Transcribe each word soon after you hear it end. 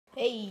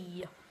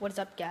Hey, what's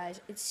up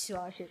guys? It's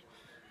Sila here.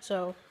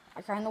 So,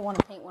 I kind of want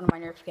to paint one of my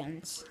Nerf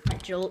guns, my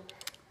Jolt,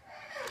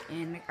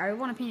 and I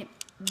want to paint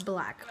it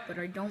black, but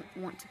I don't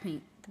want to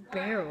paint the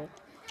barrel.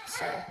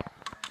 So,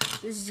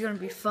 this is going to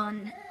be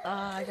fun.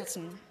 I got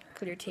some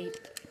clear tape.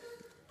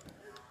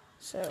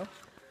 So,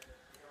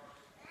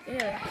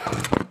 yeah.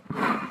 You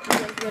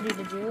guys ready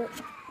to do it?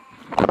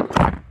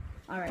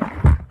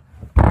 Alright.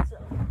 So,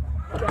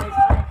 guys,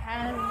 I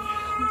have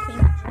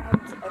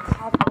painted a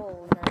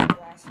couple Nerf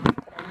glasses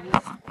that I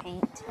used to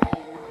paint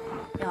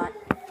and not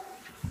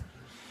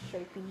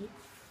Sharpie.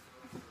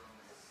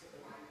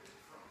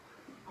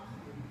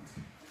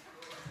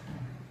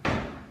 I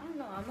don't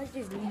know, I might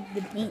just leave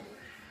the paint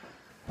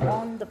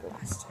on the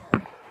blaster.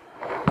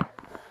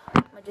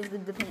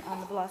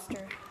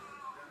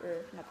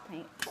 Or not the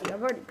paint. See,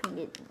 I've already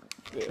painted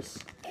this.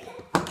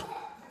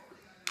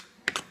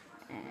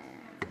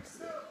 And,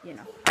 you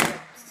know,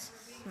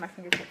 my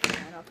fingertips are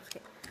coming off.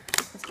 Okay,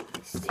 let's get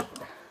this tape.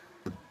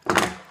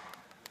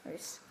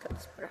 Let's cut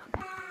this part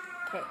out.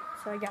 Okay,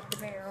 so I got the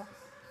barrel.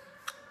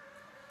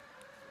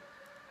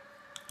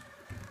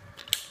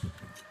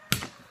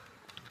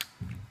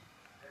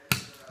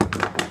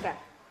 Okay.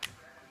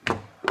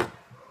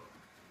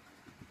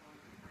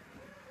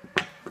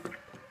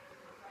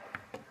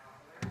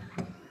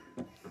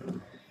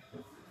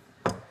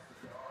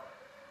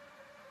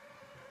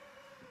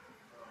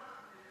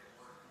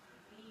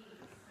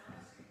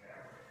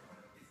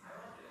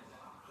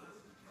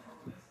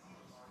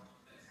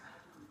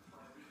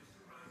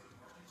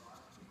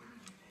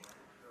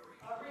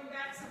 I'll bring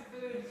back some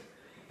food.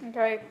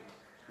 Okay.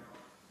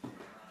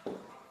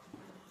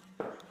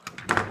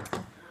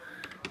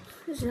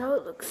 This is how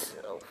it looks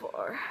so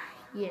far.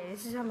 Yeah,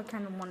 this is how I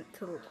kind of want it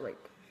to look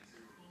like.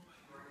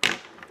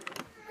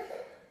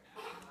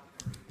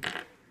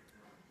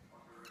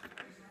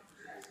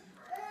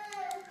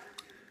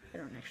 I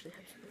don't actually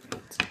have some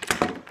paint.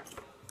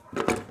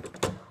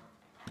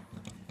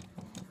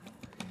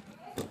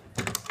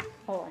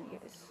 Hold on,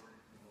 guys.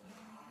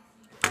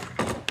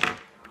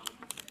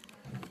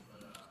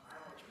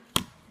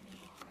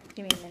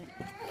 Give me a minute.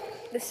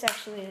 This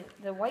actually,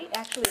 the white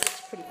actually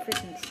looks pretty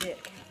freaking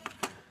sick.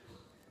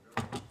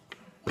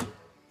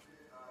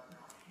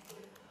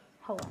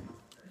 Hold on.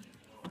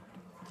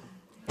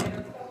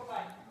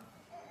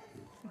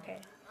 Okay.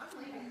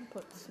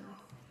 Put some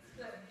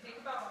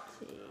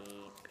tape.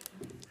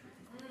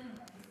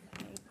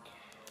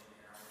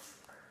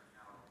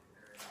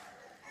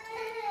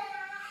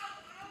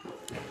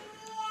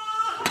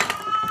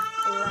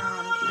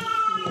 Around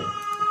here.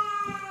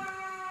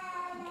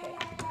 Okay.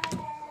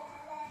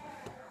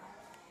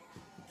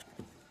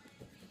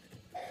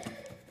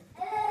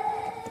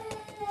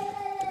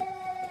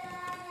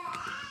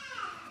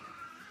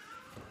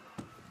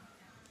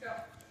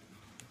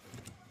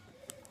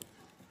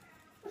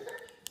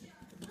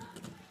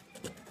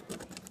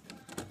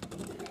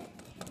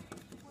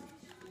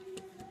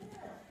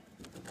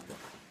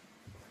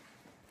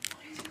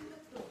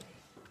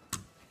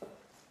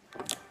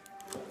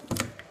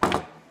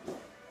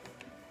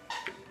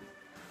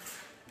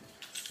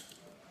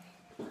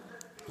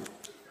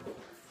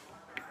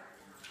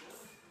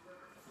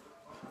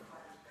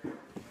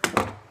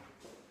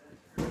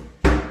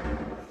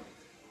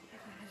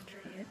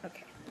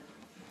 Okay.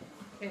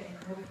 Okay,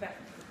 we'll be back.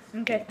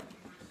 Okay.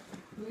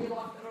 Will you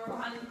lock the door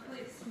behind you,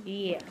 please?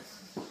 Yes.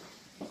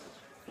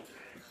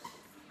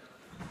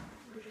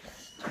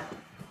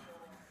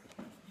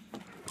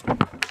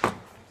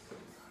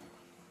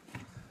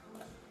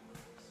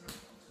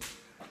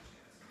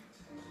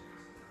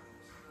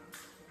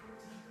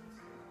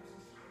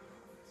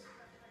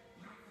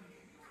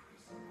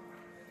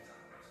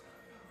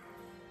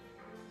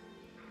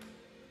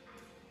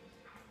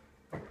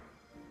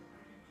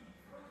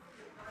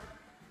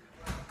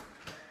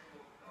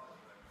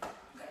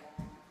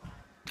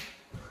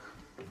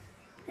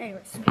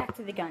 Anyways, back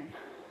to the gun.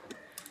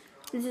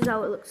 This is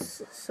how it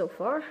looks so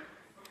far.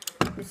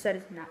 This side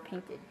is not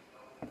painted.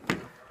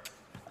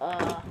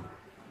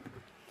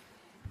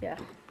 Yeah.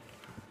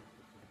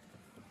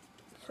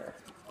 So.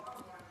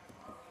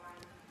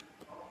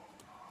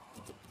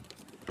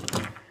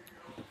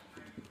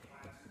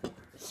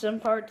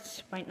 Some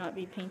parts might not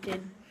be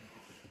painted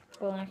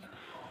black.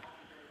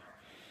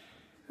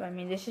 But I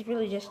mean, this is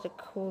really just a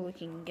cool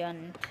looking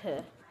gun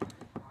to,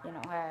 you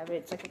know, have.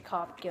 It's like a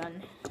cop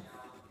gun.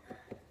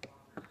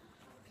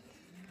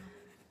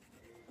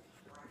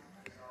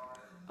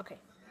 Okay.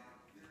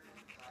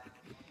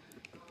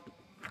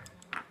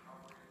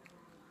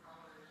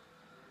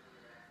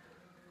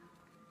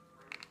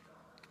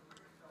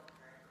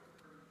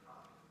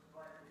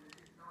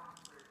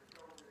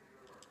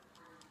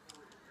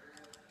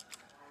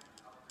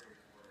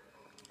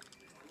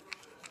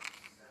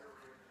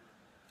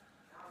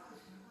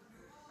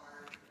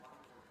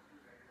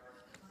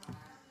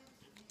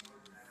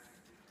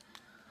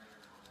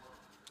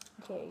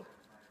 Okay.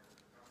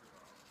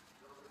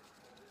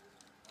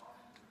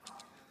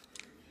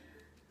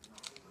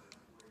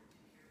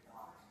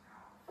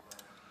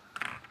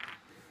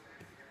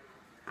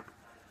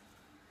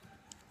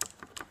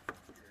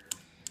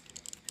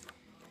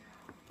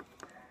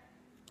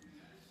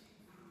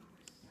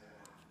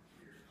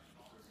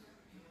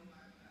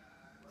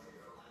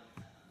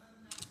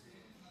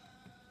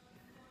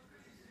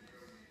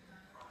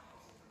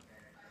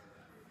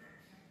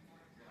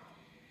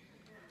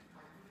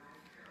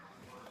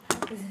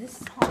 is this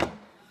song?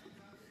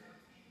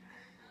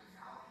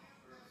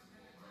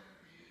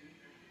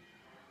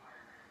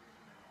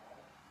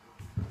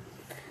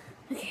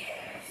 Okay,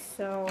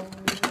 so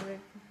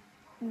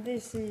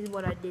this is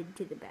what I did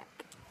to the back.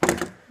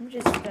 Let me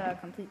just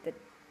complete the.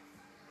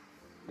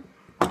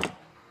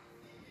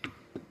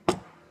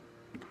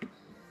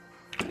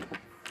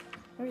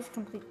 Let me just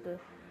complete the.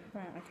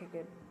 Right, okay,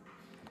 good.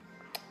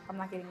 I'm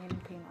not getting any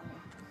paint on me.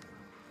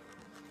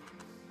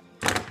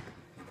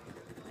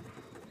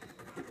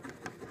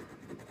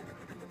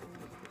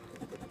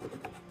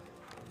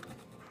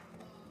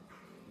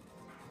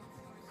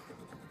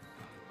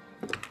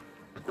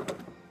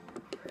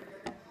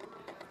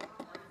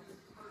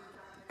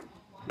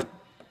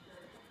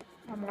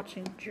 I'm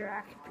watching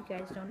Drac, if you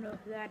guys don't know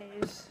who that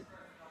is.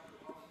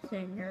 He's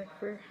a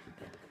nerfer.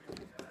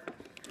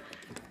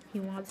 He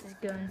wants his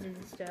guns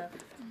and stuff.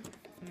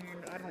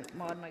 And I don't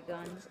mod my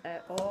guns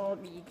at all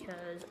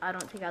because I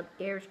don't take out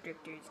air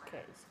restrictors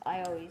because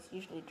I always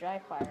usually dry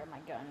fire my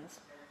guns.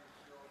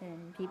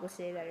 And people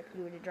say that if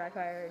you were to dry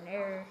fire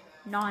an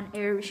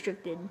non-air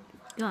restricted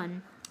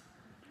gun,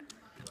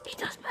 it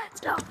does bad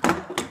stuff.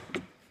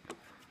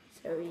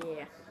 So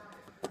yeah.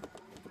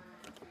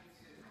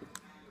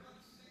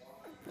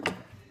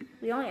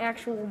 The only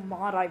actual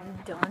mod I've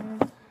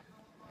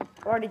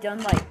already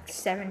done like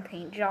 7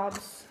 paint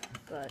jobs,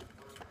 but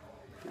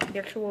the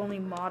actual only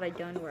mod I've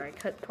done where I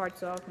cut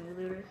parts off and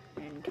glue it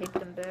and tape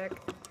them back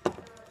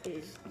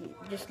is,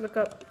 just look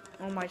up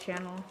on my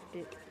channel,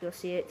 you'll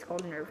see it, it's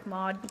called Nerf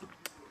mod.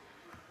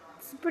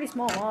 It's a pretty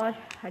small mod.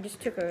 I just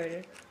took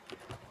the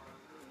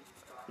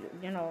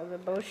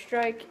bow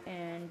strike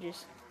and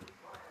just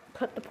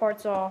cut the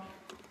parts off,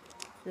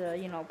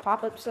 the,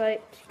 pop-up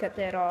sight, cut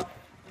that off,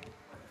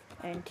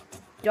 and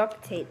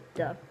duct tape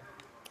the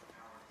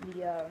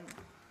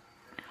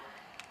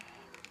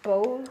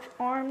bow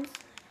arms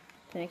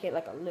to make it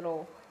like a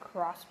little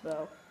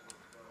crossbow.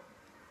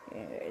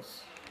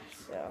 Anyways,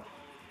 so.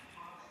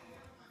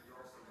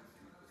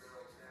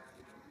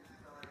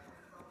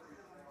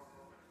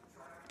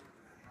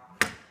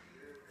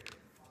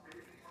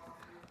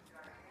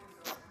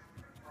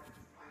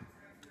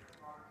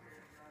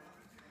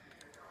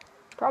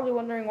 Probably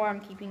wondering why I'm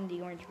keeping the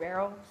orange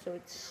barrel. So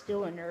it's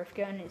still a Nerf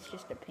gun, it's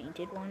just a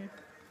painted one.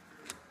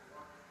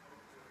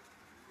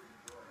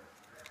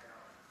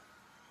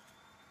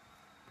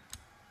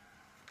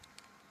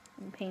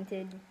 And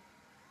painted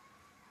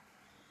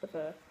with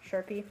a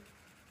Sharpie.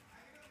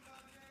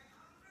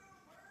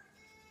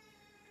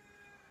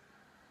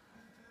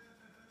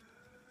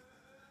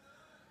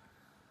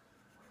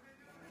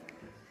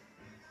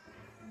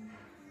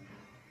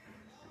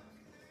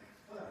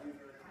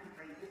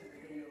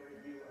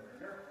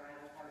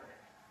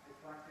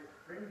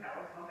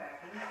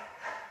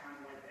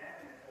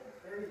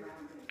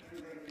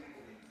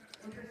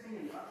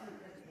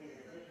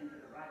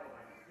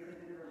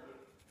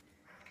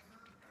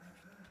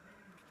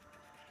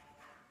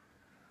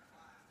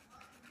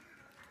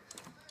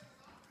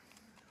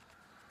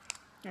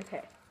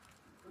 Okay.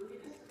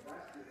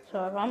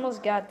 So I've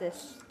almost got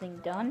this thing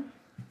done.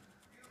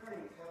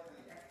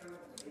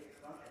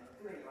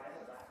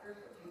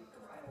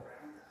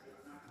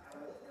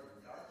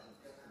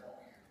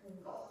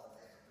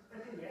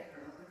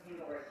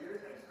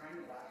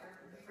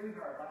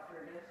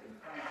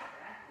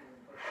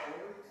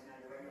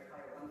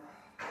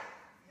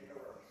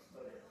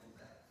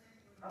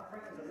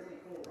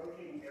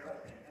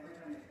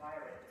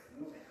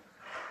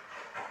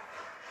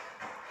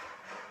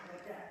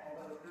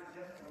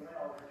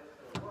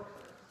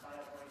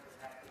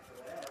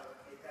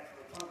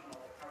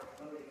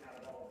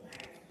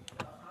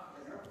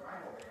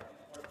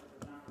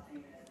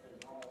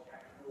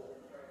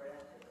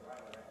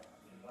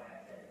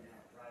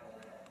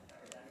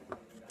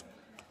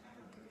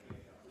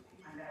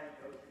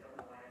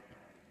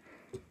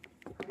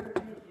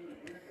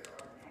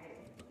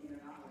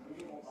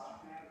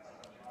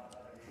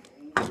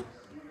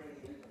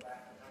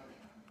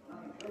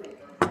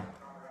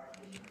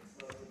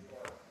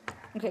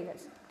 Okay,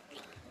 guys.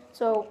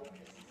 So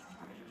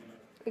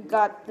I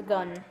got the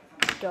gun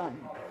done.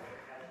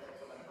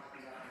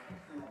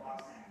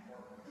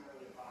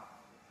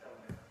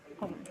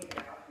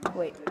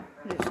 Wait.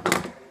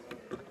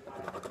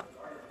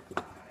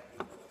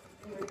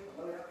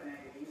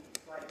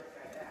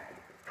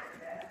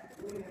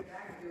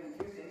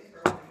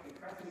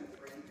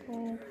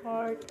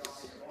 Parts.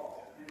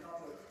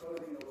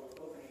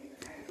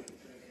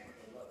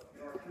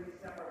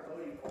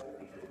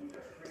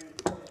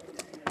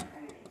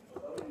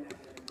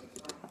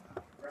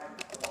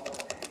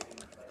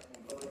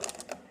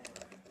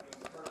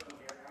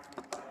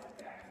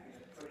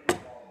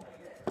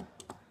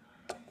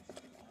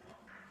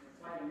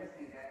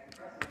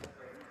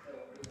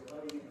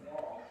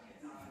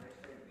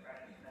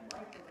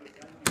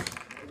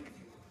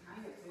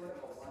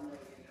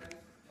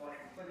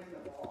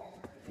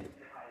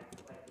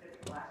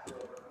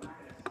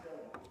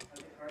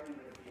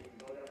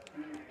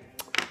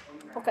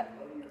 Okay,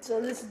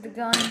 so this is the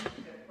gun.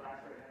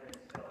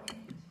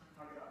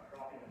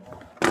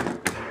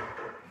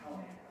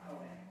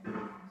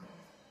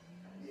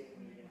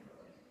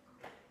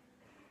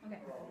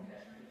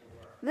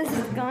 This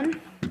is the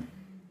gun.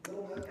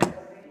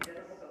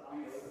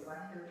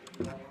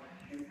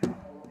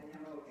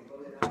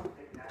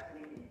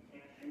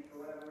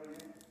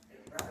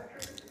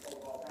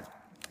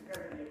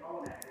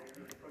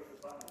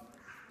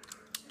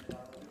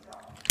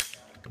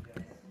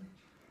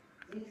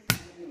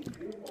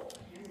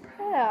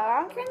 Yeah,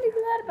 I'm kind of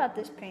glad about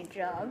this paint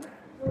job.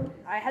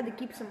 I had to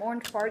keep some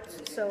orange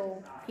parts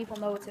so people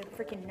know it's a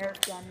freaking Nerf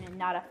gun and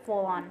not a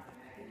full-on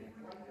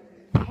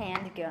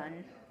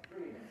handgun.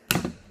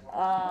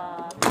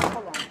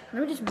 Hold on.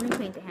 Let me just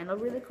repaint the handle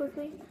really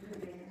quickly.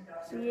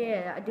 So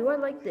yeah, do I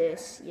like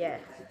this? Yeah,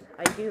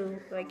 I do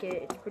like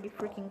it. It's pretty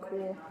freaking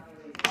cool.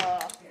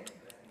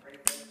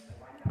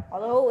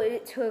 Although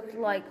it took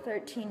like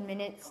 13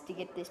 minutes to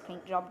get this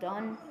paint job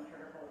done,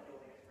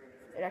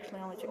 it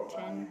actually only took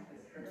 10.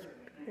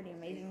 It's pretty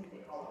amazing.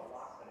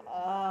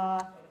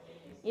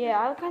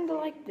 Yeah, I kind of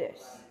like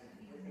this.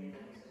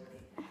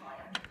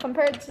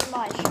 Compared to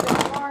my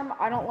strong arm,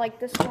 I don't like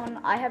this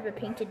one. I have a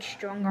painted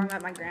strong arm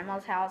at my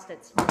grandma's house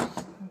that's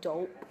just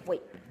dope.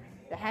 Wait,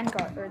 the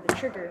handguard or the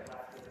trigger.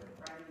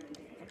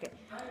 Okay,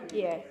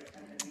 yeah,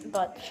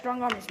 but the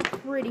strong arm is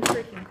pretty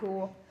freaking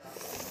cool.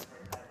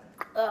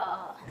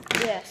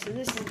 Yeah, so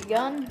this is the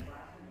gun.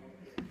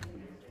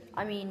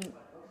 I mean,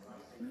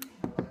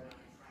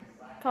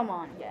 come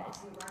on, guys.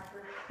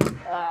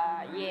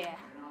 Yeah.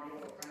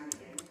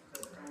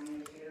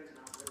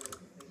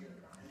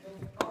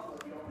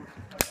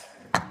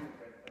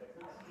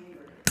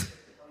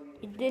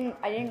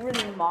 I didn't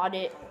really mod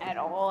it at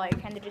all. I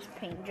kind of just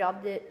paint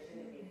jobbed it.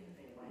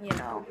 You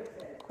know,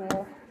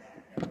 cool.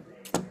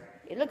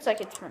 It looks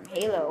like it's from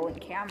Halo in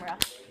camera.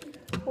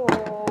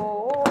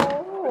 Oh.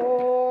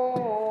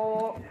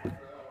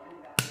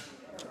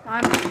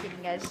 I'm just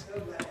kidding, guys.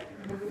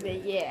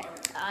 But yeah,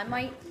 I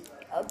might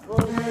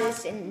upload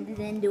this and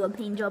then do a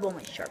paint job on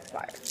my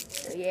Sharpfire.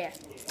 So yeah,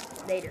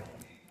 later.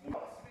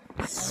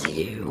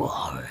 Signing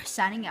out.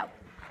 Signing out.